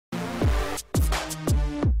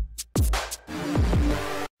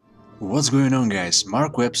What's going on, guys?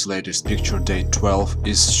 Marc Webb's latest picture, day 12,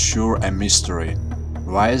 is sure a mystery.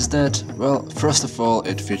 Why is that? Well, first of all,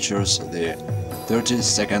 it features the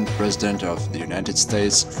 32nd President of the United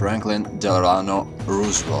States, Franklin Delano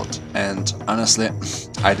Roosevelt. And honestly,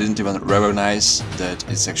 I didn't even recognize that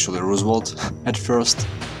it's actually Roosevelt at first.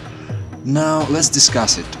 Now, let's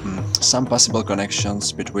discuss it. Some possible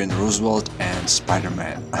connections between Roosevelt and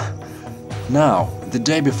Spider-Man. Now, the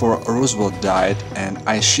day before Roosevelt died, and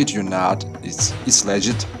I shit you not, it's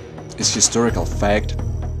legit, it's historical fact.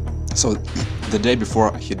 So, the day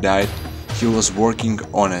before he died, he was working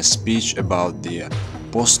on a speech about the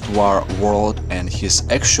post-war world, and his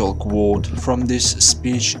actual quote from this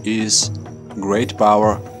speech is "Great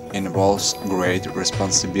power involves great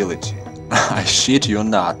responsibility." I shit you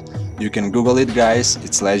not. You can Google it, guys,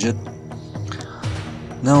 it's legit.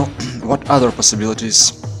 Now, what other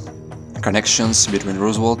possibilities? Connections between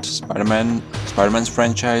Roosevelt, Spider-Man's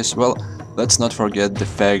franchise? Well, let's not forget the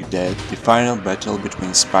fact that the final battle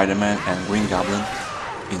between Spider-Man and Green Goblin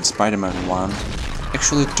in Spider-Man 1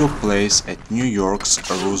 actually took place at New York's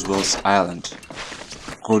Roosevelt's Island.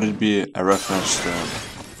 Could it be a reference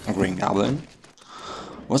to Green Goblin?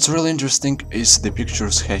 What's really interesting is the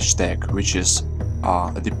picture's hashtag, which is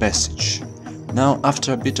the passage. Now,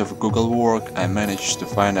 after a bit of Google work, I managed to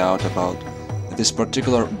find out about this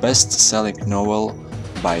particular best-selling novel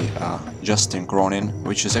by Justin Cronin,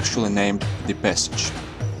 which is actually named The Passage.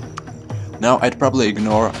 Now, I'd probably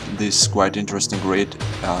ignore this quite interesting read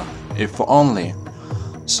if only.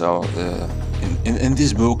 So, in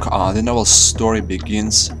this book, the novel's story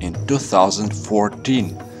begins in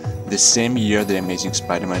 2014, the same year The Amazing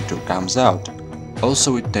Spider-Man 2 comes out.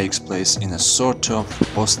 Also, it takes place in a sort of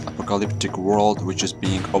post-apocalyptic world which is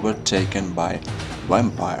being overtaken by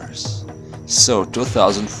vampires. So,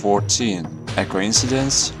 2014, a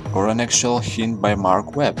coincidence or an actual hint by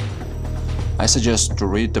Marc Webb? I suggest to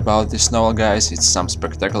read about this novel, guys, it's some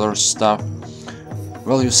spectacular stuff.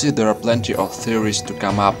 Well, you see, there are plenty of theories to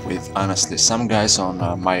come up with. Honestly, some guys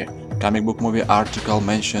on my comic book movie article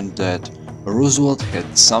mentioned that Roosevelt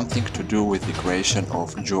had something to do with the creation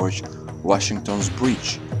of George Washington's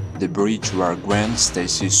bridge, the bridge where Gwen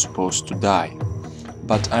Stacy is supposed to die.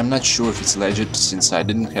 But I'm not sure if it's legit, since I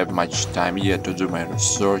didn't have much time yet to do my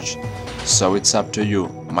research, so it's up to you,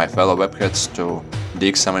 my fellow webheads, to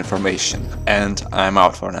dig some information. And I'm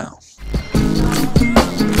out for now.